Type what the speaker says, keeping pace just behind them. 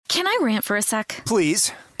Can I rant for a sec?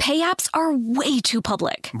 Please. Pay apps are way too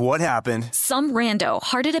public. What happened? Some rando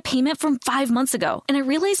hearted a payment from 5 months ago, and I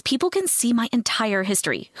realized people can see my entire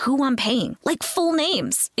history, who I'm paying, like full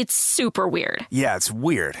names. It's super weird. Yeah, it's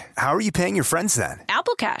weird. How are you paying your friends then?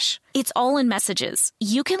 Apple Cash. It's all in messages.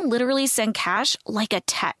 You can literally send cash like a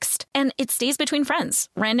text, and it stays between friends.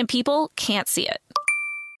 Random people can't see it.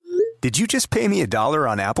 Did you just pay me $1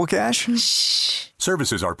 on Apple Cash? Shh.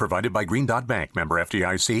 Services are provided by Green Dot Bank. Member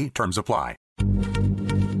FDIC. Terms apply.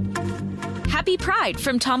 Happy Pride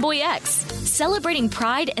from Tomboy X, celebrating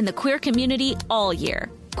pride and the queer community all year.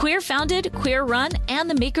 Queer founded, queer run, and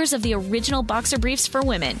the makers of the original boxer briefs for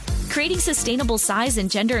women, creating sustainable size and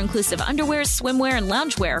gender inclusive underwear, swimwear, and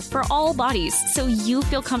loungewear for all bodies so you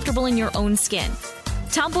feel comfortable in your own skin.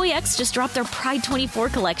 Tomboy X just dropped their Pride 24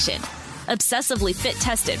 collection. Obsessively fit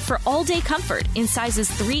tested for all day comfort in sizes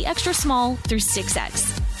 3 extra small through 6X.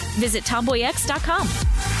 Visit tomboyx.com.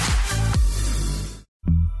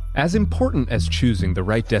 As important as choosing the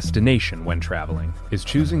right destination when traveling is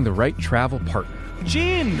choosing the right travel partner.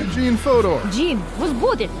 Gene Fodor. Gene, what's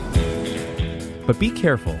good? But be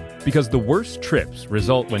careful, because the worst trips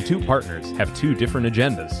result when two partners have two different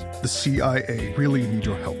agendas. The CIA really need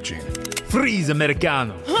your help, Gene. Freeze,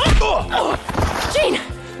 Americano. Gene,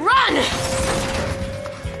 run!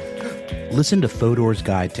 Listen to Fodor's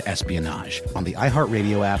Guide to Espionage on the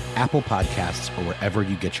iHeartRadio app, Apple Podcasts, or wherever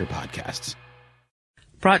you get your podcasts.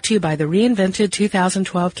 Brought to you by the reinvented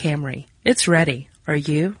 2012 Camry. It's ready. Are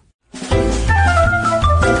you?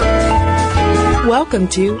 Welcome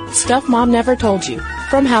to Stuff Mom Never Told You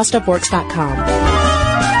from HowStuffWorks.com.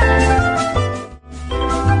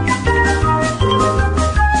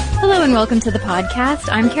 Hello and welcome to the podcast.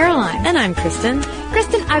 I'm Caroline. And I'm Kristen.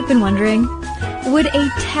 Kristen, I've been wondering, would a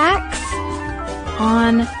tax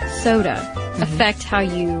on soda affect how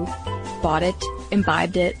you bought it,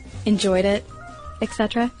 imbibed it, enjoyed it,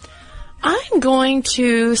 etc.? I'm going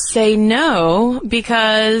to say no,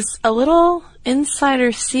 because a little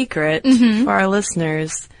insider secret for our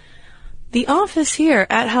listeners, the office here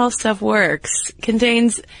at How Stuff Works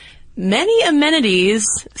contains many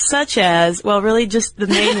amenities, such as, well, really just the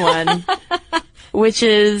main one, which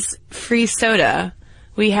is free soda.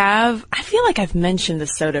 We have, I feel like I've mentioned the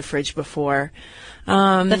soda fridge before.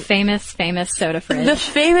 The famous soda fridge. The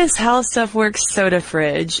famous How Stuff Works soda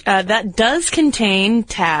fridge. That does contain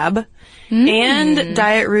Tab and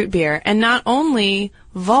Diet Root Beer. And not only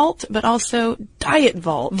Vault, but also Diet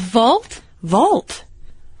Vault. Vault? Vault.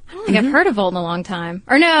 I don't think I've heard of Vault in a long time.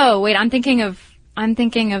 Or no, wait, I'm thinking of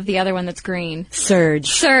the other one that's green.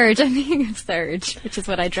 Surge. I'm thinking of Surge, which is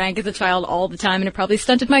what I drank as a child all the time, and it probably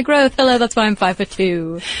stunted my growth. Hello, that's why I'm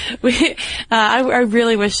 5'2". I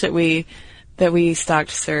really wish that we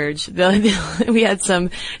stocked Surge. We had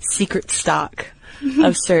some secret stock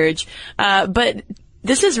of Surge. But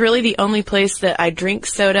this is really the only place that I drink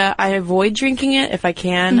soda. I avoid drinking it if I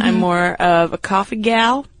can. I'm more of a coffee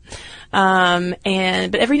gal. But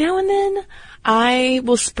every now and then I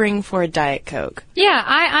will spring for a Diet Coke. Yeah,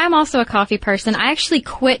 I'm also a coffee person. I actually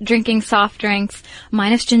quit drinking soft drinks,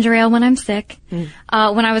 minus ginger ale when I'm sick, when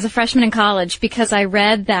I was a freshman in college, because I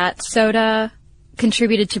read that soda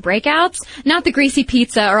contributed to breakouts. Not the greasy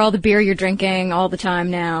pizza or all the beer you're drinking all the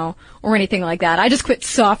time now or anything like that. I just quit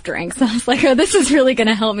soft drinks. I was like, oh, this is really going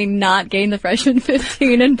to help me not gain the freshman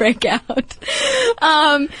 15 and break out.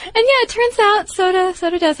 And yeah, it turns out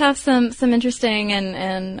soda does have some interesting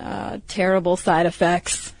and terrible side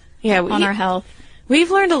effects on our health.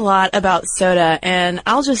 We've learned a lot about soda, and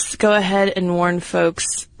I'll just go ahead and warn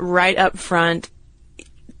folks right up front.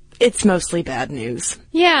 It's mostly bad news.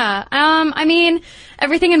 Yeah. I mean,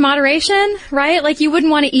 everything in moderation, right? Like, you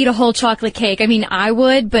wouldn't want to eat a whole chocolate cake. I mean, I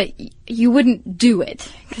would, but you wouldn't do it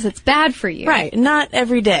because it's bad for you. Right. Not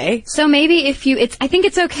every day. So maybe I think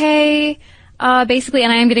it's okay, basically,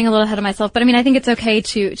 and I am getting a little ahead of myself, but I mean, I think it's okay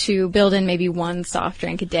to build in maybe one soft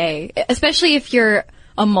drink a day, especially if you're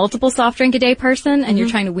a multiple soft drink a day person and you're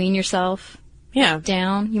trying to wean yourself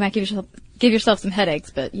down. You might give yourself some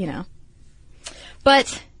headaches, but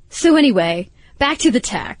so anyway, back to the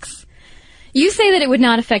tax. You say that it would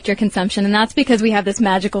not affect your consumption, and that's because we have this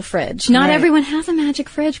magical fridge. Not everyone has a magic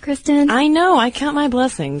fridge, Kristen. I know. I count my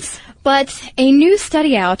blessings. But a new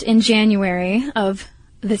study out in January of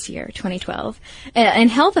this year, 2012, in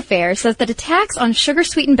Health Affairs says that a tax on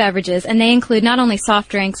sugar-sweetened beverages, and they include not only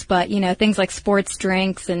soft drinks, but, things like sports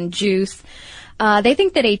drinks and juice, they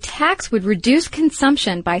think that a tax would reduce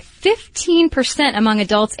consumption by 15% among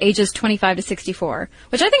adults ages 25 to 64,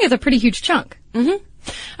 which I think is a pretty huge chunk.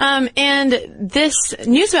 And this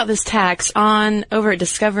news about this tax over at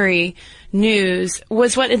Discovery news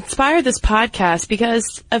was what inspired this podcast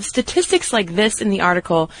because of statistics like this in the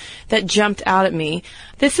article that jumped out at me.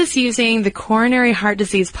 This is using the coronary heart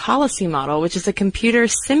disease policy model, which is a computer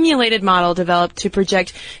simulated model developed to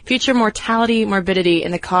project future mortality, morbidity,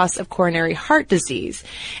 and the cost of coronary heart disease.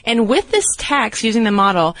 And with this tax using the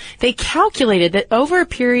model, they calculated that over a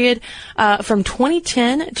period from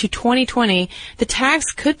 2010 to 2020, the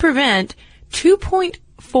tax could prevent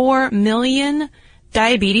 2.4 million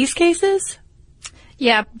diabetes cases?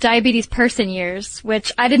 Yeah, diabetes person years,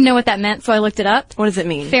 which I didn't know what that meant, so I looked it up. What does it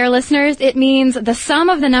mean? Fair listeners, it means the sum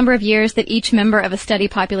of the number of years that each member of a study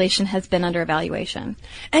population has been under evaluation.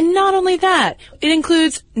 And not only that, it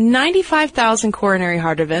includes 95,000 coronary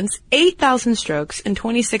heart events, 8,000 strokes, and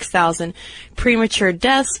 26,000 premature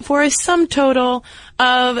deaths for a sum total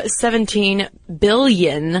of 17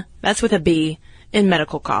 billion, that's with a B, in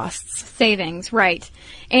medical costs. Savings, right.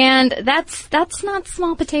 And that's not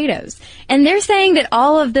small potatoes. And they're saying that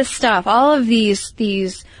all of this stuff, all of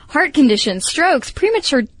these heart conditions, strokes,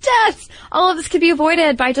 premature deaths, all of this could be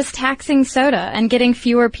avoided by just taxing soda and getting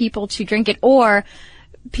fewer people to drink it, or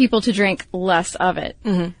people to drink less of it.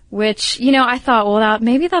 Mm-hmm. Which, I thought, well,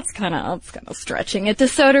 maybe that's kind of stretching it.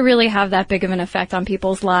 Does soda really have that big of an effect on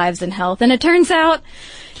people's lives and health? And it turns out,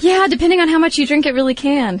 yeah, depending on how much you drink, it really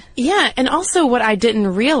can. Yeah, and also what I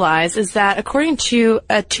didn't realize is that according to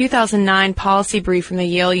a 2009 policy brief from the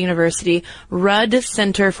Yale University Rudd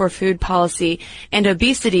Center for Food Policy and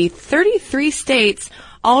Obesity, 33 states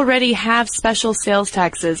already have special sales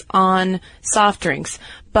taxes on soft drinks,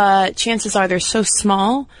 but chances are they're so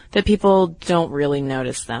small that people don't really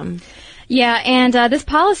notice them. Yeah, and this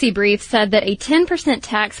policy brief said that a 10%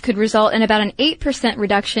 tax could result in about an 8%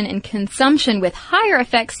 reduction in consumption, with higher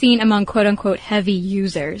effects seen among quote-unquote heavy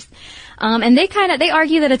users. And they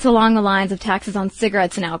argue that it's along the lines of taxes on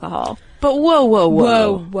cigarettes and alcohol. But whoa.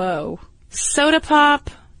 Whoa. Soda pop,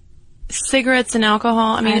 cigarettes and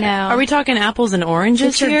alcohol? I mean, know. Are we talking apples and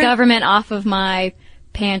oranges here? Get your government off of my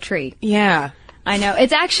pantry. Yeah. I know.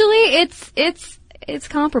 It's actually, it's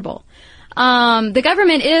comparable. The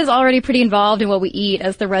government is already pretty involved in what we eat,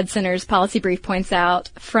 as the Rudd Center's policy brief points out,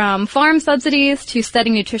 from farm subsidies to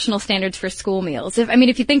setting nutritional standards for school meals. If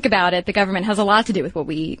you think about it, the government has a lot to do with what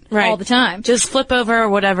we eat all the time. Just flip over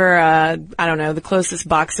whatever, the closest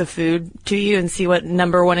box of food to you and see what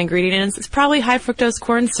number one ingredient is. It's probably high fructose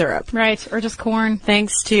corn syrup. Right, or just corn.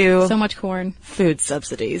 Thanks to so much corn. Food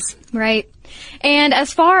subsidies. Right. And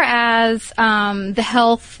as far as the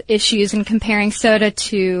health issues and comparing soda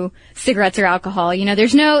to cigarettes or alcohol,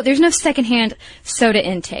 there's no secondhand soda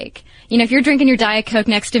intake. If you're drinking your Diet Coke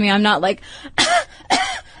next to me, I'm not like,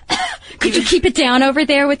 could you keep it down over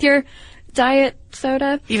there with your diet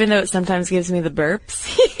soda? Even though it sometimes gives me the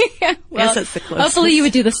burps. Yeah, well, I guess that's the closest. Hopefully you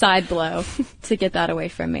would do the side blow to get that away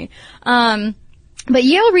from me. But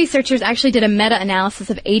Yale researchers actually did a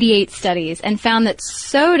meta-analysis of 88 studies and found that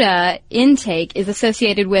soda intake is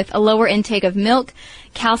associated with a lower intake of milk,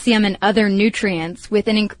 calcium, and other nutrients, with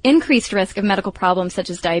an increased risk of medical problems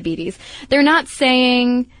such as diabetes. They're not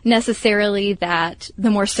saying necessarily that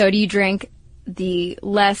the more soda you drink, the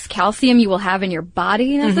less calcium you will have in your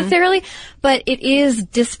body necessarily, but it is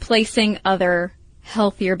displacing other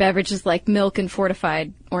healthier beverages like milk and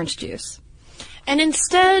fortified orange juice. And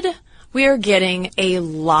instead, we are getting a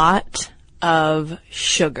lot of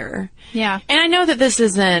sugar. Yeah. And I know that this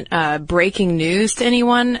isn't breaking news to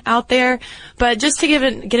anyone out there, but just to get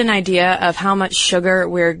an idea of how much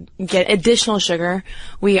sugar additional sugar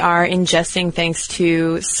we are ingesting thanks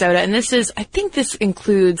to soda. And I think this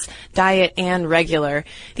includes diet and regular.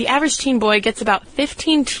 The average teen boy gets about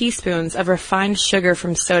 15 teaspoons of refined sugar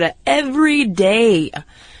from soda every day.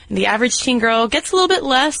 And the average teen girl gets a little bit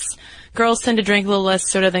less. Girls tend to drink a little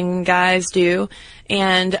less soda than guys do,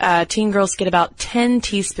 and teen girls get about 10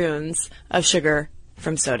 teaspoons of sugar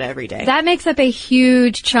from soda every day. That makes up a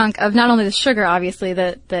huge chunk of not only the sugar, obviously,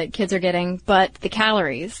 that kids are getting, but the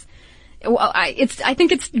calories. Well, I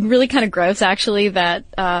think it's really kind of gross, actually, that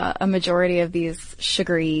a majority of these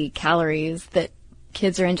sugary calories that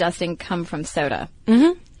kids are ingesting come from soda,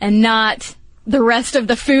 and not the rest of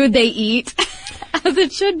the food they eat, as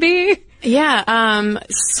it should be. Yeah,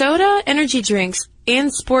 soda, energy drinks,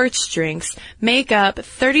 and sports drinks make up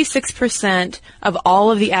 36% of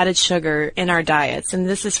all of the added sugar in our diets. And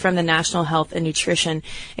this is from the National Health and Nutrition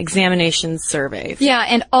Examination Survey. Yeah,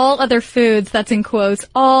 and all other foods, that's in quotes,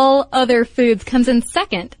 all other foods comes in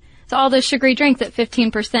second. So all those sugary drinks at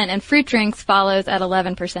 15%, and fruit drinks follows at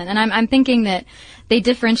 11%. And I'm thinking that they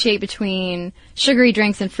differentiate between sugary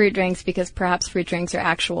drinks and fruit drinks because perhaps fruit drinks are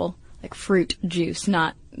actual, like, fruit juice,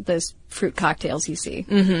 not those fruit cocktails you see.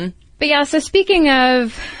 Mm-hmm. But yeah, so speaking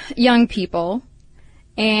of young people,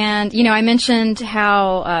 and, you know, I mentioned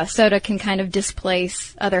how soda can kind of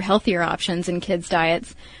displace other healthier options in kids'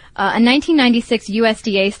 diets. A 1996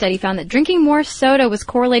 USDA study found that drinking more soda was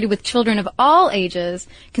correlated with children of all ages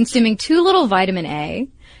consuming too little vitamin A,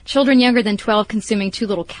 children younger than 12 consuming too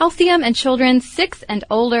little calcium, and children 6 and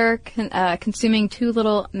older consuming too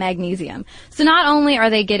little magnesium. So not only are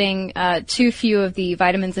they getting too few of the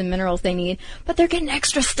vitamins and minerals they need, but they're getting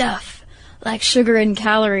extra stuff, like sugar and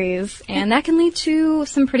calories, and that can lead to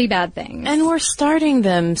some pretty bad things. And we're starting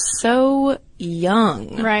them so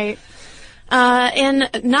young. Right. And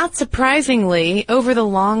not surprisingly, over the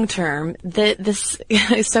long term, this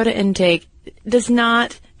soda intake does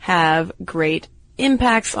not have great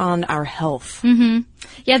impacts on our health. Mm-hmm.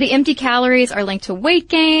 Yeah, the empty calories are linked to weight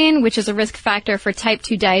gain, which is a risk factor for type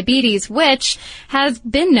 2 diabetes, which has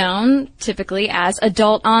been known typically as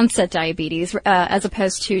adult onset diabetes, as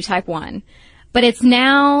opposed to type 1. But it's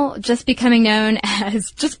now just becoming known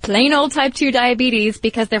as just plain old type 2 diabetes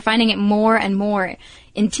because they're finding it more and more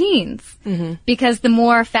in teens. Mm-hmm. Because the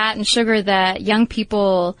more fat and sugar that young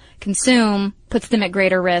people consume puts them at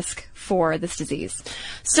greater risk for this disease.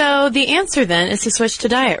 So the answer then is to switch to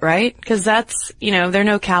diet, right? Because that's, you know, there are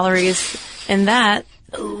no calories in that.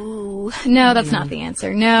 Ooh, no, that's not the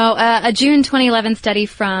answer. No, a June 2011 study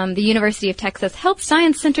from the University of Texas Health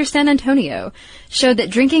Science Center San Antonio showed that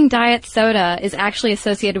drinking diet soda is actually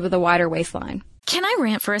associated with a wider waistline. Can I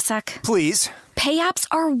rant for a sec? Please. Pay apps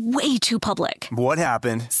are way too public. What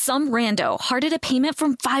happened? Some rando hearted a payment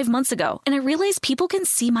from 5 months ago, and I realized people can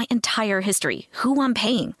see my entire history, who I'm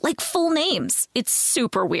paying, like full names. It's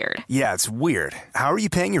super weird. Yeah, it's weird. How are you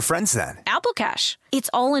paying your friends then? Apple Cash. It's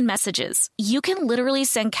all in messages. You can literally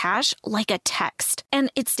send cash like a text, and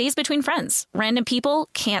it stays between friends. Random people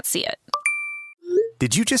can't see it.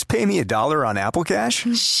 Did you just pay me $1 on Apple Cash?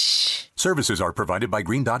 Shh. Services are provided by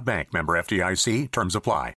Green Dot Bank. Member FDIC. Terms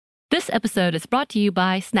apply. This episode is brought to you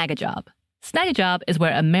by Snagajob. Snagajob is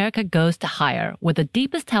where America goes to hire, with the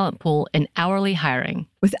deepest talent pool in hourly hiring.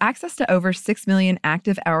 With access to over 6 million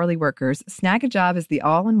active hourly workers, Snagajob is the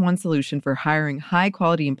all-in-one solution for hiring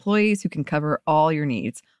high-quality employees who can cover all your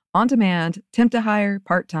needs. On demand, temp to hire,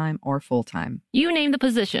 part-time, or full-time. You name the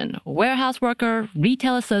position: warehouse worker,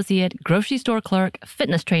 retail associate, grocery store clerk,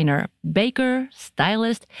 fitness trainer, baker,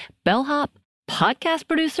 stylist, bellhop, podcast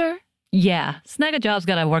producer. Yeah, Snagajob's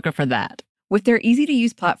got a worker for that. With their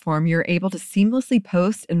easy-to-use platform, you're able to seamlessly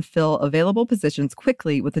post and fill available positions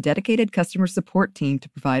quickly with a dedicated customer support team to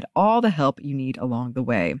provide all the help you need along the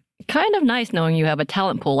way. Kind of nice knowing you have a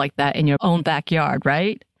talent pool like that in your own backyard,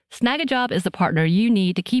 right? Snagajob is the partner you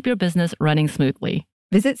need to keep your business running smoothly.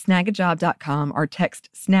 Visit snagajob.com or text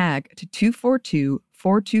SNAG to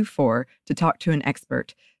 242-424 to talk to an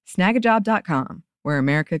expert. Snagajob.com, where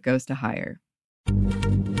America goes to hire.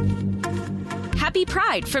 Happy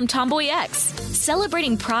Pride from Tomboy X,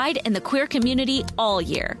 celebrating pride in the queer community all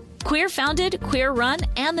year. Queer founded, queer run,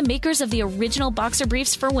 and the makers of the original boxer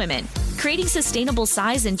briefs for women, creating sustainable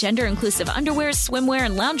size and gender inclusive underwear, swimwear,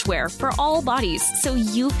 and loungewear for all bodies so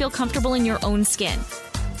you feel comfortable in your own skin.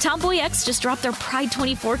 Tomboy X just dropped their Pride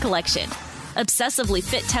 24 collection, obsessively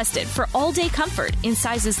fit tested for all day comfort in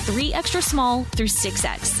sizes 3 extra small through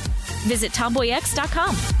 6X. Visit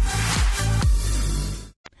tomboyx.com.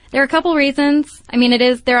 There are a couple reasons. I mean,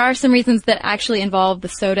 there are some reasons that actually involve the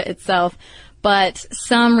soda itself, but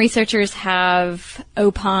some researchers have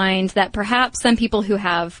opined that perhaps some people who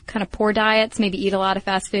have kind of poor diets, maybe eat a lot of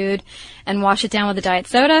fast food and wash it down with a diet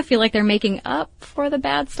soda, feel like they're making up for the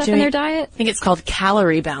bad stuff in their diet. I think it's called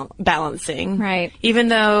calorie balancing. Right. Even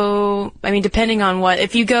though, I mean, depending on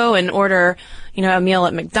if you go and order, you know, a meal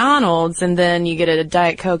at McDonald's and then you get a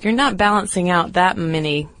Diet Coke, you're not balancing out that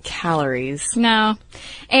many calories. No.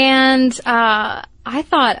 And, I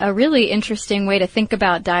thought a really interesting way to think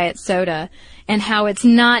about diet soda and how it's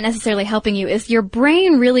not necessarily helping you is your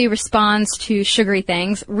brain really responds to sugary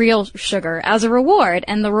things, real sugar, as a reward.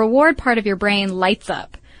 And the reward part of your brain lights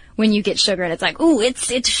up when you get sugar. And it's like, ooh,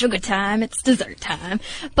 it's sugar time, it's dessert time.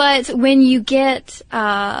 But when you get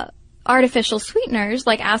artificial sweeteners,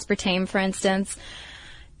 like aspartame, for instance,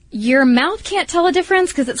 your mouth can't tell a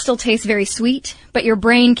difference because it still tastes very sweet, but your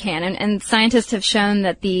brain can. And scientists have shown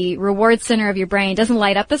that the reward center of your brain doesn't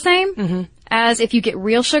light up the same as if you get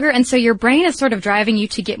real sugar. And so your brain is sort of driving you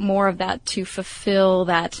to get more of that to fulfill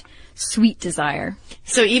that sweet desire.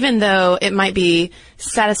 So even though it might be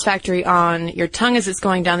satisfactory on your tongue as it's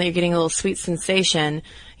going down, that you're getting a little sweet sensation,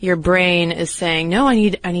 your brain is saying, no, I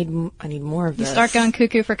need more of this. You start going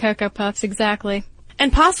cuckoo for Cocoa Puffs, exactly.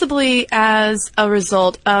 And possibly as a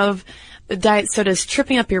result of diet sodas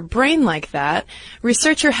tripping up your brain like that,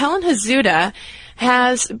 researcher Helen Hazuda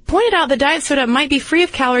has pointed out that diet soda might be free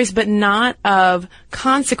of calories but not of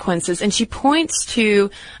consequences. And she points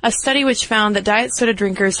to a study which found that diet soda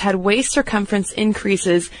drinkers had waist circumference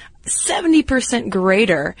increases 70%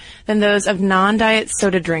 greater than those of non-diet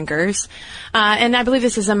soda drinkers. And I believe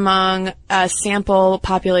this is among a sample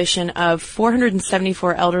population of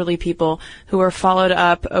 474 elderly people who were followed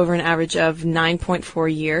up over an average of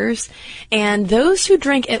 9.4 years. And those who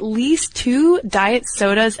drank at least 2 diet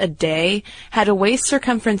sodas a day had a waist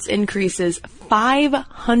circumference increases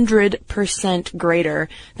 500% greater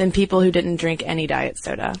than people who didn't drink any diet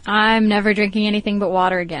soda. I'm never drinking anything but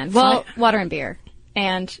water again. Well, water and beer.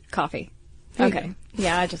 And coffee. Okay.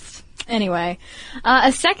 Yeah, anyway.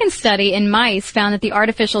 A second study in mice found that the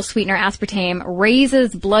artificial sweetener aspartame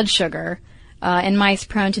raises blood sugar in mice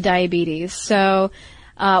prone to diabetes. So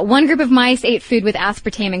one group of mice ate food with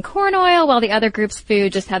aspartame and corn oil, while the other group's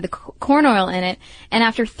food just had the corn oil in it. And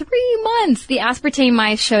after 3 months, the aspartame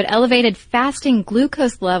mice showed elevated fasting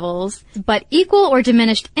glucose levels, but equal or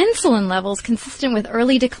diminished insulin levels consistent with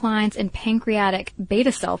early declines in pancreatic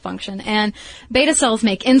beta cell function. And beta cells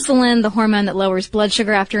make insulin, the hormone that lowers blood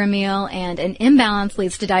sugar after a meal, and an imbalance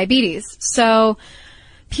leads to diabetes. So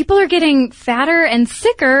people are getting fatter and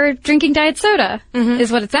sicker drinking diet soda,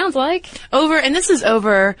 is what it sounds like. And this is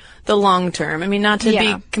over the long term. I mean, not to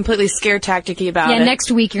be completely scare tacticky about it. Yeah, next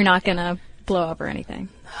week you're not going to blow up or anything.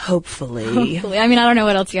 Hopefully. I mean, I don't know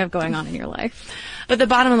what else you have going on in your life. But the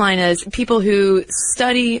bottom line is people who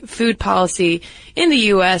study food policy in the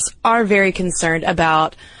U.S. are very concerned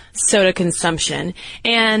about soda consumption.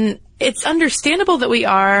 And it's understandable that we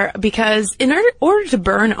are, because in order to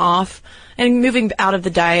burn off, and moving out of the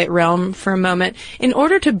diet realm for a moment, in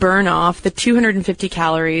order to burn off the 250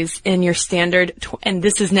 calories in your standard, and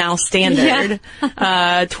this is now standard,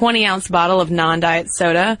 20-ounce bottle of non-diet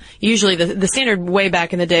soda, usually the standard way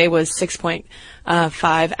back in the day was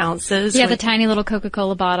 6.5 ounces. Yeah, the tiny little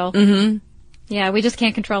Coca-Cola bottle. Mm-hmm. Yeah, we just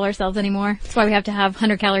can't control ourselves anymore. That's why we have to have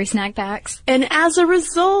 100-calorie snack packs. And as a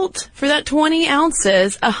result, for that 20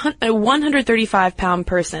 ounces, a 135-pound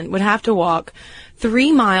person would have to walk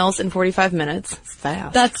 3 miles in 45 minutes. It's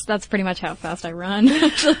fast. That's pretty much how fast I run,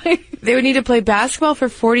 actually. They would need to play basketball for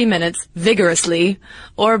 40 minutes vigorously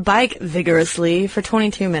or bike vigorously for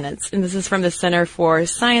 22 minutes. And this is from the Center for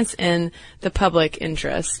Science in the Public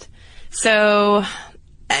Interest. So,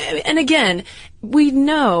 and again, we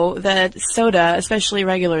know that soda, especially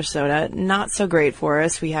regular soda, not so great for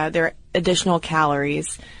us. There are additional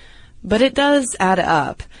calories, but it does add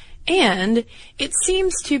up. And it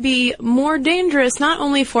seems to be more dangerous not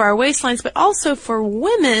only for our waistlines, but also for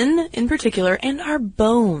women in particular and our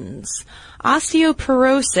bones.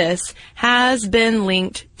 Osteoporosis has been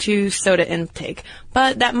linked to soda intake,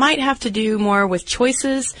 but that might have to do more with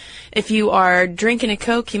choices. If you are drinking a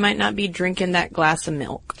Coke, you might not be drinking that glass of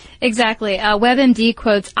milk. Exactly. WebMD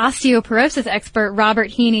quotes osteoporosis expert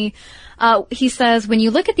Robert Heaney. He says, when you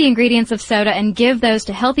look at the ingredients of soda and give those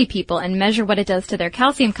to healthy people and measure what it does to their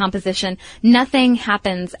calcium composition, nothing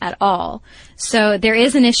happens at all. So there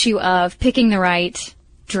is an issue of picking the right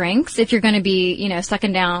drinks. If you're going to be,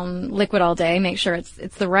 sucking down liquid all day, make sure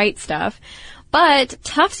it's the right stuff. But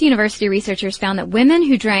Tufts University researchers found that women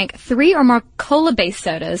who drank 3 or more cola-based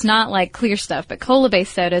sodas, not like clear stuff, but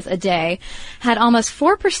cola-based sodas a day, had almost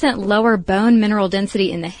 4% lower bone mineral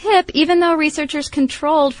density in the hip, even though researchers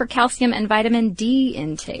controlled for calcium and vitamin D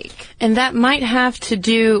intake. And that might have to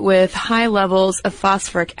do with high levels of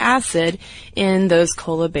phosphoric acid in those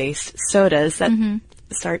cola-based sodas that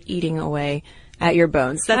start eating away at your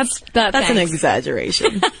bones. That's an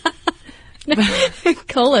exaggeration.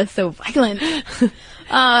 Cola is so violent.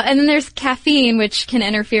 And then there's caffeine, which can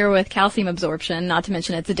interfere with calcium absorption, not to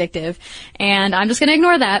mention it's addictive. And I'm just going to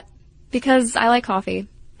ignore that because I like coffee.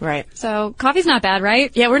 Right. So coffee's not bad, right?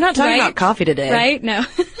 Yeah, we're not talking about coffee today. Right? No.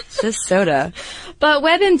 It's just soda. But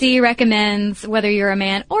WebMD recommends, whether you're a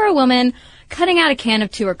man or a woman, cutting out a can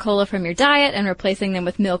of 2 or cola from your diet and replacing them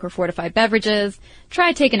with milk or fortified beverages.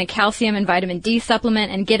 Try taking a calcium and vitamin D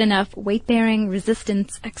supplement and get enough weight-bearing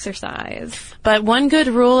resistance exercise. But one good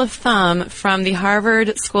rule of thumb from the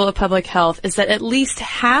Harvard School of Public Health is that at least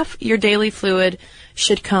half your daily fluid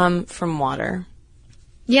should come from water.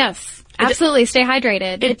 Yes, absolutely. Stay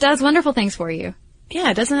hydrated. It does wonderful things for you.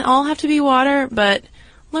 Yeah, it doesn't all have to be water, but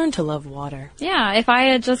learn to love water. Yeah, if I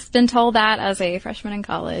had just been told that as a freshman in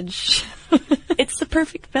college. It's the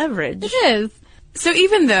perfect beverage. It is. So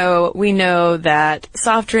even though we know that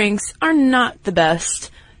soft drinks are not the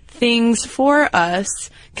best things for us,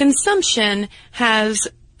 consumption has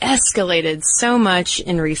escalated so much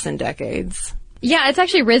in recent decades. Yeah, it's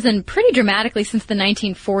actually risen pretty dramatically since the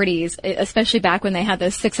 1940s, especially back when they had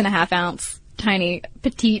those 6.5 ounce tiny,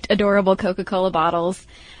 petite, adorable Coca-Cola bottles.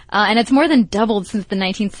 And it's more than doubled since the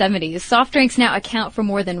 1970s. Soft drinks now account for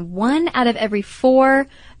more than 1 out of every 4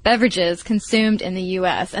 beverages consumed in the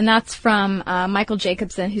U.S. And that's from Michael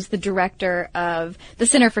Jacobson, who's the director of the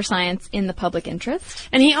Center for Science in the Public Interest.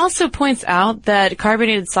 And he also points out that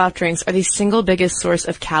carbonated soft drinks are the single biggest source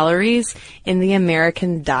of calories in the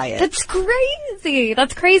American diet. That's crazy.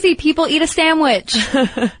 That's crazy. People eat a sandwich.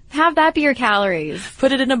 Have that be your calories.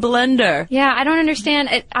 Put it in a blender. Yeah, I don't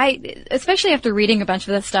understand. Especially after reading a bunch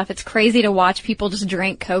of this stuff, it's crazy to watch people just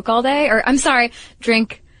drink Coke all day. Or, I'm sorry,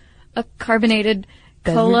 drink a carbonated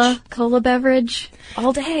cola beverage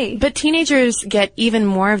all day. But teenagers get even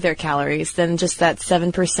more of their calories than just that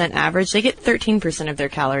 7% average. They get 13% of their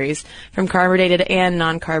calories from carbonated and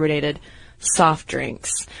non-carbonated soft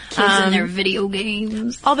drinks. Kids and their video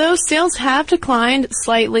games. Although sales have declined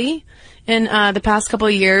slightly in the past couple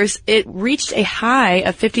of years, it reached a high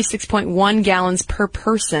of 56.1 gallons per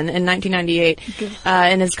person in 1998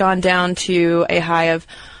 and has gone down to a high of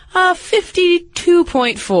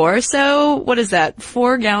 52.4. So what is that?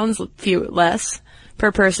 4 gallons less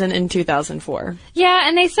per person in 2004. Yeah,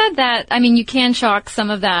 and they said that, I mean, you can chalk some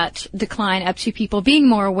of that decline up to people being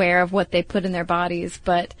more aware of what they put in their bodies,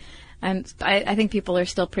 but I think people are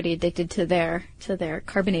still pretty addicted to their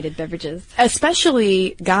carbonated beverages.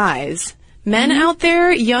 Especially guys. Men out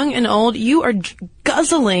there, young and old, you are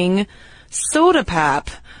guzzling soda pop.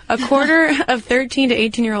 A quarter of 13 to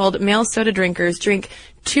 18-year-old male soda drinkers drink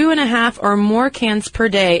 2.5 or more cans per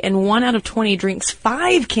day, and 1 out of 20 drinks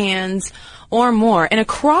 5 cans or more. And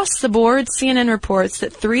across the board, CNN reports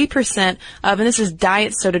that 3% of, and this is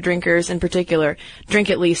diet soda drinkers in particular, drink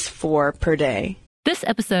at least 4 per day. This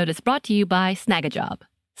episode is brought to you by Snagajob.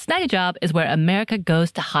 Snagajob is where America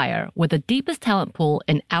goes to hire, with the deepest talent pool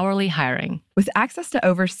in hourly hiring. With access to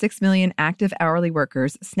over 6 million active hourly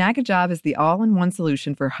workers, Snagajob is the all-in-one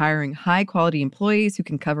solution for hiring high-quality employees who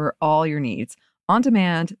can cover all your needs. On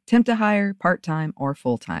demand, temp to hire, part-time, or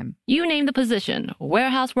full-time. You name the position: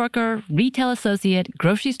 warehouse worker, retail associate,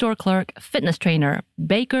 grocery store clerk, fitness trainer,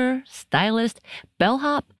 baker, stylist,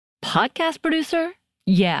 bellhop, podcast producer.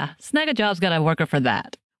 Yeah, Snagajob's got a worker for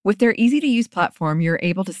that. With their easy-to-use platform, you're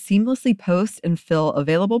able to seamlessly post and fill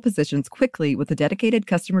available positions quickly with a dedicated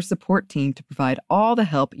customer support team to provide all the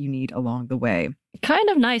help you need along the way. Kind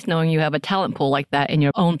of nice knowing you have a talent pool like that in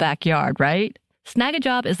your own backyard, right?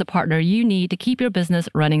 Snagajob is the partner you need to keep your business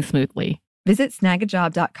running smoothly. Visit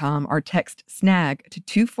snagajob.com or text SNAG to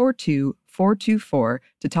 242-424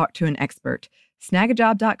 to talk to an expert.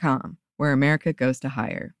 Snagajob.com, where America goes to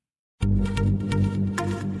hire.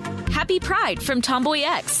 Happy Pride from Tomboy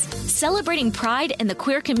X, celebrating pride in the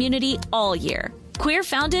queer community all year. Queer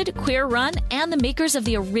founded, queer run, and the makers of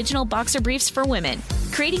the original boxer briefs for women,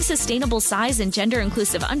 creating sustainable size and gender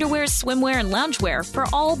inclusive underwear, swimwear, and loungewear for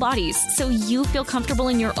all bodies so you feel comfortable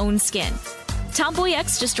in your own skin. Tomboy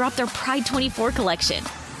X just dropped their Pride 24 collection,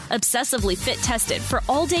 obsessively fit tested for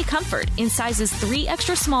all day comfort in sizes 3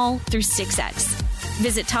 extra small through 6X.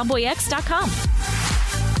 Visit tomboyx.com.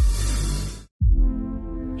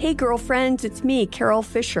 Hey girlfriends, it's me, Carol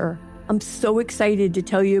Fisher. I'm so excited to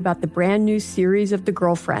tell you about the brand new series of The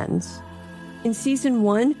Girlfriends. In season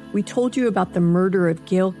 1, we told you about the murder of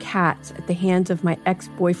Gail Katz at the hands of my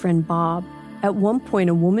ex-boyfriend Bob. At one point,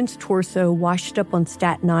 a woman's torso washed up on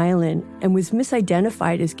Staten Island and was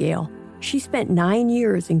misidentified as Gail. She spent 9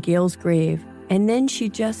 years in Gail's grave, and then she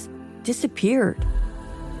just disappeared.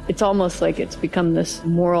 It's almost like it's become this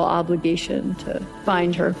moral obligation to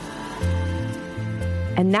find her.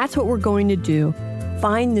 And that's what we're going to do.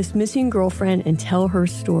 Find this missing girlfriend and tell her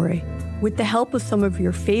story. With the help of some of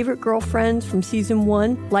your favorite girlfriends from season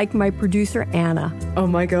 1, like my producer, Anna. Oh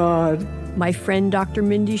my God. My friend, Dr.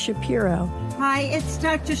 Mindy Shapiro. Hi, it's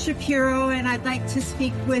Dr. Shapiro, and I'd like to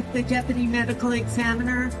speak with the deputy medical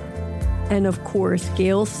examiner. And of course,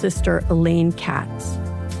 Gail's sister, Elaine Katz.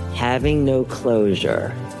 Having no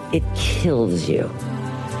closure, it kills you.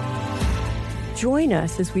 Join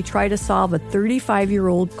us as we try to solve a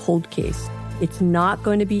 35-year-old cold case. It's not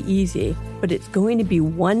going to be easy, but it's going to be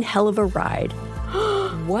one hell of a ride.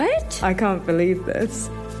 What? I can't believe this.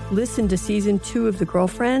 Listen to season 2 of The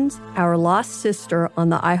Girlfriends, Our Lost Sister on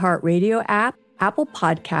the iHeartRadio app, Apple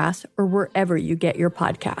Podcasts, or wherever you get your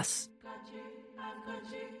podcasts.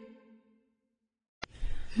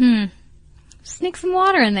 Sneak some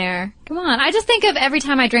water in there. Come on. I just think of every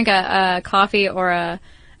time I drink a coffee or a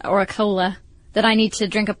cola that I need to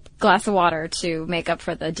drink a glass of water to make up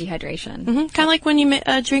for the dehydration. Kind of like when you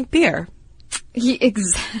drink beer.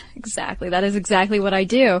 Exactly. That is exactly what I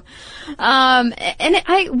do.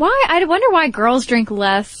 I wonder why girls drink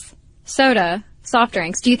less soda, soft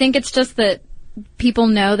drinks. Do you think it's just that people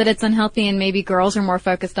know that it's unhealthy and maybe girls are more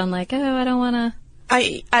focused on like, oh, I don't want to...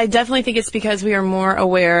 I definitely think it's because we are more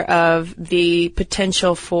aware of the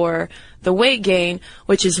potential for the weight gain,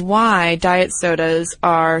 which is why diet sodas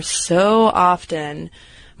are so often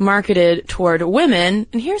marketed toward women.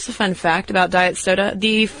 And here's a fun fact about diet soda.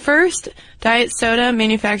 The first diet soda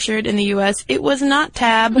manufactured in the U.S., it was not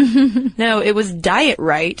Tab. No, it was Diet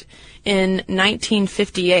Right in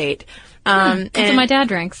 1958. That's what my dad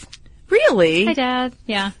drinks. Really? Hi, Dad.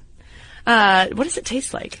 Yeah. What does it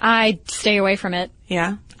taste like? I stay away from it.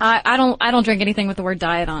 Yeah. I don't drink anything with the word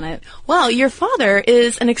diet on it. Well, your father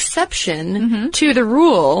is an exception to the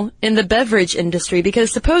rule in the beverage industry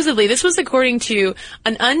because supposedly this was according to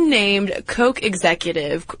an unnamed Coke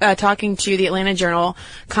executive talking to the Atlanta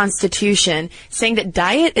Journal-Constitution, saying that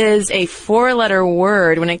diet is a 4-letter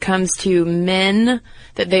word when it comes to men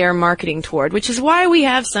that they are marketing toward, which is why we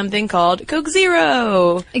have something called Coke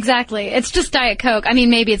Zero. Exactly. It's just Diet Coke. I mean,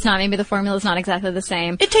 maybe it's not. Maybe the formula's not exactly the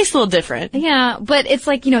same. It tastes a little different. Yeah, but it's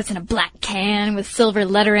like, it's in a black can with silver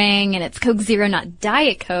lettering, and it's Coke Zero, not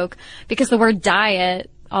Diet Coke, because the word diet,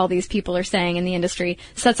 all these people are saying in the industry,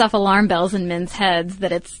 sets off alarm bells in men's heads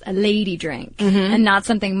that it's a lady drink and not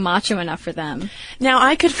something macho enough for them. Now,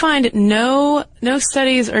 I could find no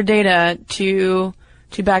studies or data to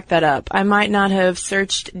back that up. I might not have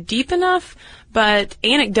searched deep enough, but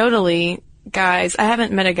anecdotally, guys, I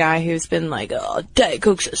haven't met a guy who's been like, oh, Diet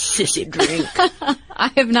Coke's a sissy drink.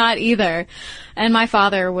 I have not either. And my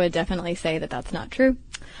father would definitely say that that's not true.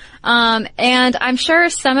 And I'm sure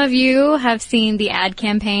some of you have seen the ad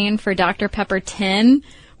campaign for Dr. Pepper 10,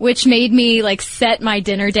 which made me like set my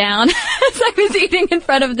dinner down as I was eating in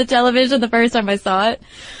front of the television the first time I saw it.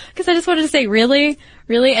 Because I just wanted to say, really?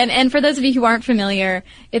 Really? And for those of you who aren't familiar,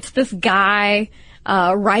 it's this guy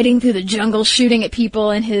riding through the jungle shooting at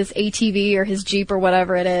people in his ATV or his Jeep or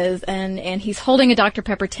whatever it is, and he's holding a Dr.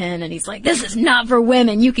 Pepper tin, and he's like, this is not for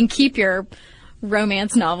women. You can keep your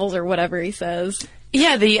romance novels or whatever he says.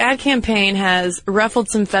 Yeah, the ad campaign has ruffled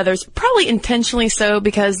some feathers, probably intentionally so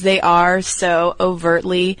because they are so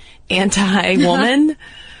overtly anti-woman.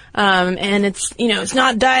 And it's, it's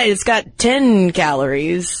not diet, it's got 10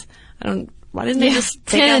 calories. Why didn't they just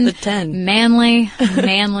take out the 10?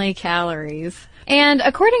 Manly calories. And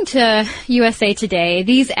according to USA Today,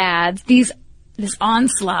 these ads, this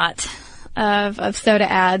onslaught of soda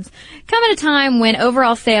ads come at a time when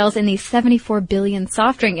overall sales in the $74 billion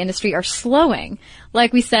soft drink industry are slowing.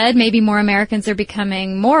 Like we said, maybe more Americans are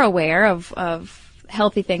becoming more aware of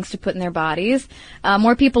healthy things to put in their bodies.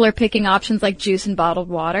 More people are picking options like juice and bottled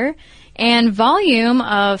water. And volume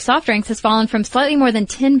of soft drinks has fallen from slightly more than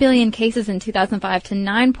 10 billion cases in 2005 to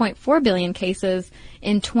 9.4 billion cases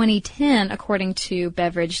in 2010, according to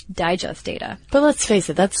Beverage Digest data. But let's face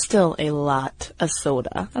it, that's still a lot of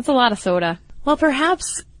soda. That's a lot of soda. Well,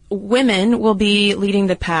 perhaps women will be leading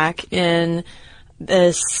the pack in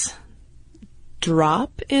this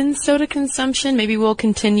drop in soda consumption. Maybe we'll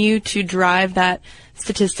continue to drive that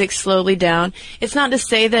statistic slowly down. It's not to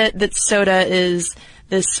say that soda is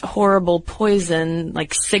this horrible poison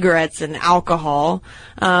like cigarettes and alcohol,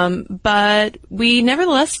 but we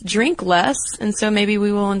nevertheless drink less, and so maybe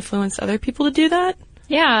we will influence other people to do that.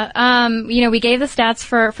 Yeah, we gave the stats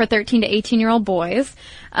for 13 to 18-year-old boys,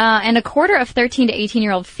 and a quarter of 13 to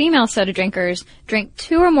 18-year-old female soda drinkers drink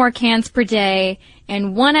 2 or more cans per day,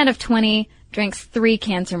 and 1 out of 20 drinks 3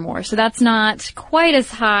 cans or more. So that's not quite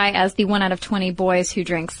as high as the 1 out of 20 boys who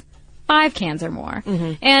drinks 5 cans or more.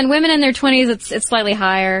 And women in their 20s, it's slightly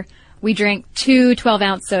higher. We drink 2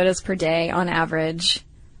 12-ounce sodas per day on average.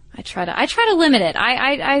 I try to limit it.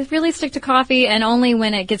 I really stick to coffee, and only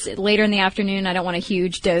when it gets later in the afternoon, I don't want a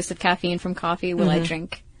huge dose of caffeine from coffee, will I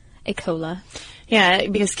drink a cola. Yeah,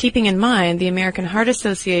 because keeping in mind, the American Heart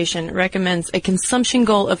Association recommends a consumption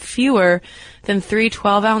goal of fewer than 3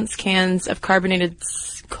 12-ounce cans of carbonated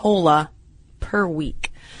cola per week.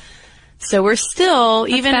 So we're still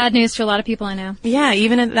That's bad news to a lot of people I know. Yeah,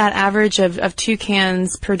 even at that average of 2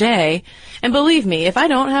 cans per day. And believe me, if I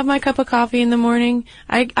don't have my cup of coffee in the morning,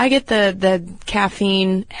 I get the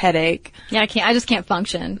caffeine headache. Yeah, I just can't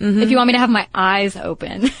function. If you want me to have my eyes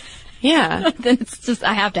open. Yeah. Then it's just,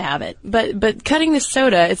 I have to have it. But cutting the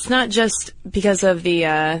soda, it's not just because of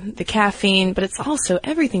the caffeine, but it's also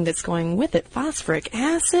everything that's going with it. Phosphoric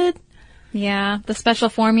acid. Yeah, the special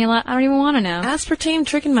formula, I don't even want to know. Aspartame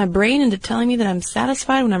tricking my brain into telling me that I'm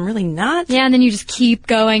satisfied when I'm really not. Yeah, and then you just keep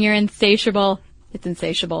going, you're insatiable. It's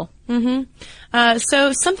insatiable.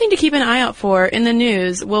 So something to keep an eye out for in the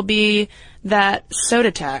news will be that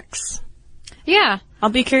soda tax. Yeah. I'll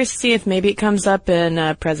be curious to see if maybe it comes up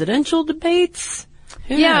in presidential debates.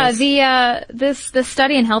 Who knows? The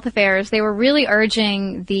study in Health Affairs, they were really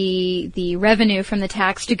urging the revenue from the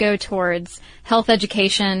tax to go towards health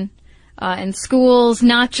education in schools,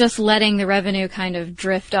 not just letting the revenue kind of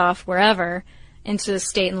drift off wherever into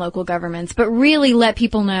state and local governments, but really let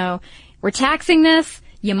people know we're taxing this.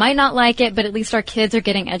 You might not like it, but at least our kids are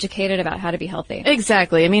getting educated about how to be healthy.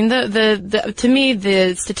 Exactly. I mean, to me,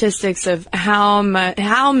 the statistics of how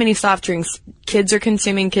many soft drinks kids are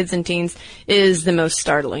consuming, kids and teens, is the most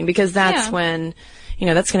startling, because that's when,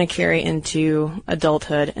 that's going to carry into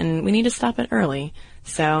adulthood, and we need to stop it early.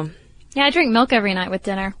 So. Yeah, I drink milk every night with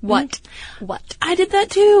dinner. What? I did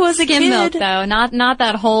that too as a kid. Skim milk, though. Not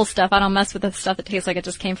that whole stuff. I don't mess with the stuff that tastes like it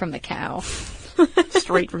just came from the cow.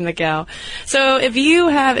 Straight from the cow. So if you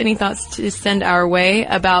have any thoughts to send our way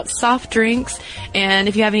about soft drinks, and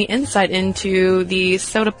if you have any insight into the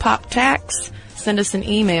soda pop tax, send us an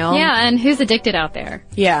email. Yeah, and who's addicted out there?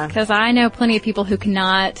 Yeah. Because I know plenty of people who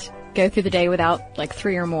cannot go through the day without like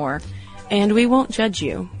 3 or more. And we won't judge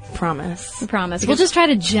you. Promise. We promise. We'll just try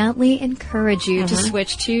to gently encourage you to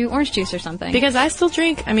switch to orange juice or something. Because I still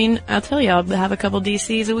drink. I mean, I'll tell you, I'll have a couple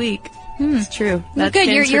DCs a week. It's true. That's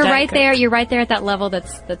good. You're right there. You're right there at that level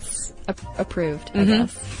that's approved, I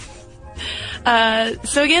guess.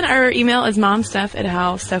 So again, our email is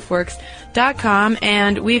momstuff@howstuffworks.com,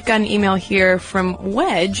 and we've got an email here from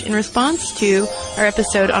Wedge in response to our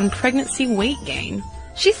episode on pregnancy weight gain.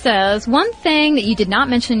 She says, one thing that you did not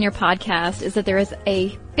mention in your podcast is that there is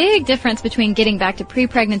a big difference between getting back to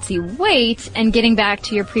pre-pregnancy weight and getting back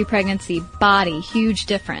to your pre-pregnancy body. Huge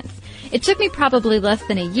difference. It took me probably less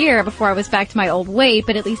than a year before I was back to my old weight,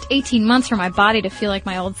 but at least 18 months for my body to feel like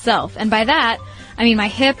my old self. And by that, I mean my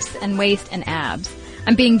hips and waist and abs.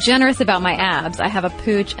 I'm being generous about my abs. I have a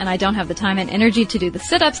pooch and I don't have the time and energy to do the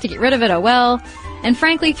sit-ups to get rid of it, oh well. And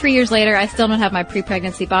frankly, 3 years later, I still don't have my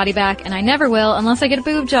pre-pregnancy body back, and I never will unless I get a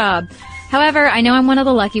boob job. However, I know I'm one of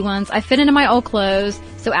the lucky ones. I fit into my old clothes,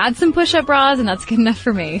 so add some push-up bras and that's good enough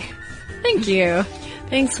for me. Thank you.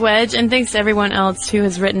 Thanks, Wedge, and thanks to everyone else who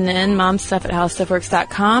has written in.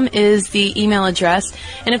 momstuff@howstuffworks.com is the email address.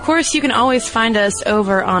 And of course, you can always find us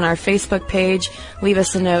over on our Facebook page. Leave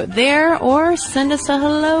us a note there, or send us a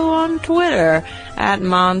hello on Twitter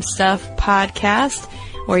 @momstuffpodcast.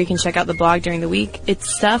 Or you can check out the blog during the week.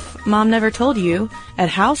 It's Stuff Mom Never Told You at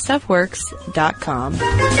howstuffworks.com.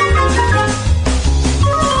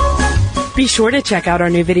 Be sure to check out our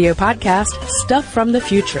new video podcast, Stuff from the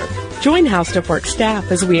Future. Join How Stuff Works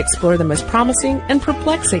staff as we explore the most promising and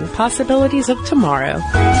perplexing possibilities of tomorrow.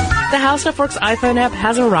 The How Stuff Works iPhone app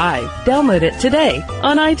has arrived. Download it today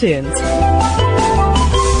on iTunes.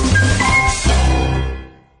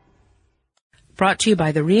 Brought to you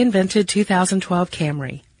by the reinvented 2012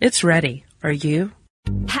 Camry. It's ready. Are you?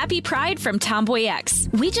 Happy Pride from Tomboy X.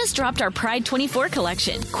 We just dropped our Pride 24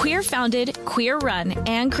 collection. Queer founded, queer run,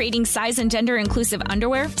 and creating size and gender inclusive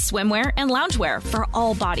underwear, swimwear, and loungewear for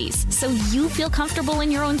all bodies, so you feel comfortable in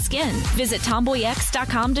your own skin. Visit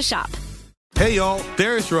tomboyx.com to shop. Hey y'all,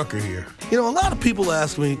 Darius Rucker here. A lot of people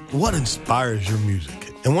ask me, what inspires your music?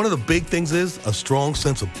 And one of the big things is a strong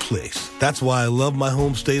sense of place. That's why I love my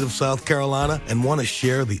home state of South Carolina and want to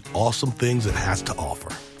share the awesome things it has to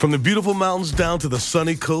offer. From the beautiful mountains down to the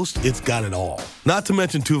sunny coast, it's got it all. Not to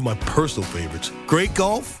mention 2 of my personal favorites, great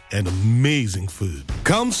golf and amazing food.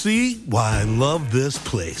 Come see why I love this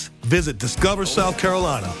place. Visit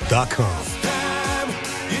discoversouthcarolina.com.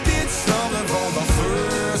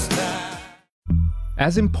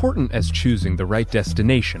 As important as choosing the right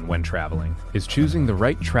destination when traveling is choosing the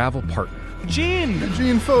right travel partner. Gene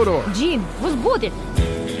Fodor. Gene, was good.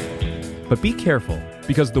 But be careful,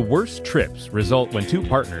 because the worst trips result when 2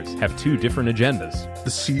 partners have 2 different agendas. The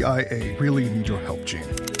CIA really need your help, Gene.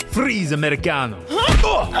 Freeze, Americano.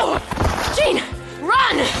 Gene,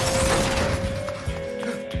 run!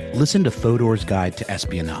 Listen to Fodor's Guide to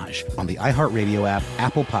Espionage on the iHeartRadio app,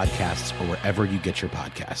 Apple Podcasts, or wherever you get your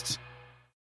podcasts.